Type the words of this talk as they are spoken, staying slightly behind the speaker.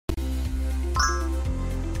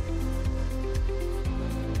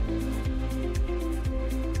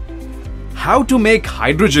How to make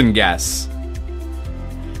hydrogen gas?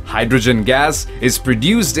 Hydrogen gas is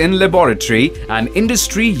produced in laboratory and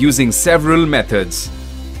industry using several methods.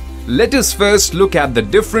 Let us first look at the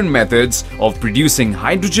different methods of producing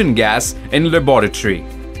hydrogen gas in laboratory.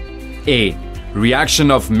 A. Reaction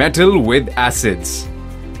of metal with acids.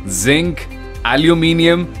 Zinc,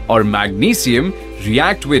 aluminium or magnesium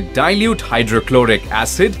react with dilute hydrochloric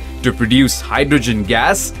acid to produce hydrogen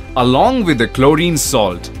gas along with the chlorine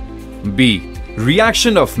salt. B.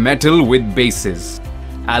 Reaction of metal with bases.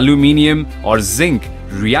 Aluminium or zinc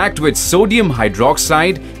react with sodium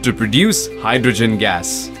hydroxide to produce hydrogen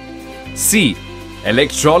gas. C.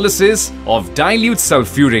 Electrolysis of dilute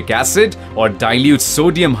sulphuric acid or dilute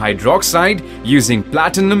sodium hydroxide using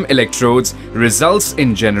platinum electrodes results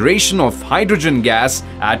in generation of hydrogen gas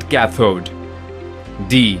at cathode.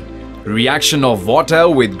 D. Reaction of water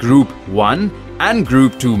with group 1 and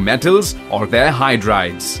group 2 metals or their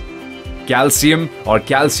hydrides. Calcium or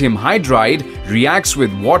calcium hydride reacts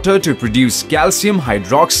with water to produce calcium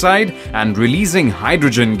hydroxide and releasing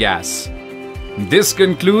hydrogen gas. This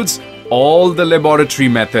concludes all the laboratory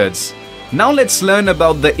methods. Now let's learn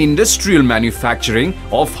about the industrial manufacturing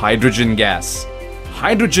of hydrogen gas.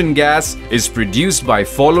 Hydrogen gas is produced by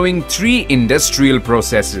following 3 industrial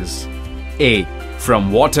processes. A.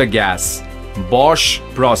 From water gas, Bosch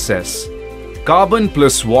process. Carbon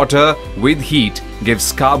plus water with heat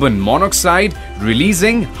gives carbon monoxide,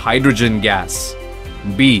 releasing hydrogen gas.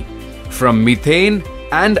 B. From methane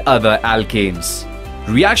and other alkanes.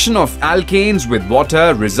 Reaction of alkanes with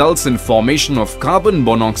water results in formation of carbon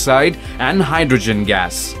monoxide and hydrogen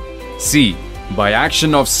gas. C. By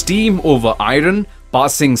action of steam over iron,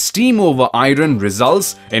 passing steam over iron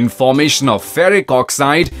results in formation of ferric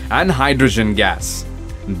oxide and hydrogen gas.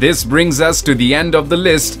 This brings us to the end of the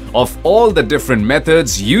list of all the different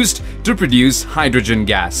methods used to produce hydrogen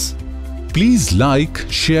gas. Please like,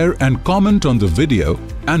 share and comment on the video,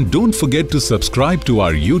 and don't forget to subscribe to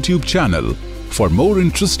our YouTube channel. For more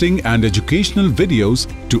interesting and educational videos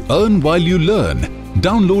to earn while you learn,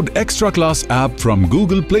 download Extraclass app from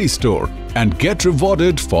Google Play Store and get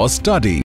rewarded for studying.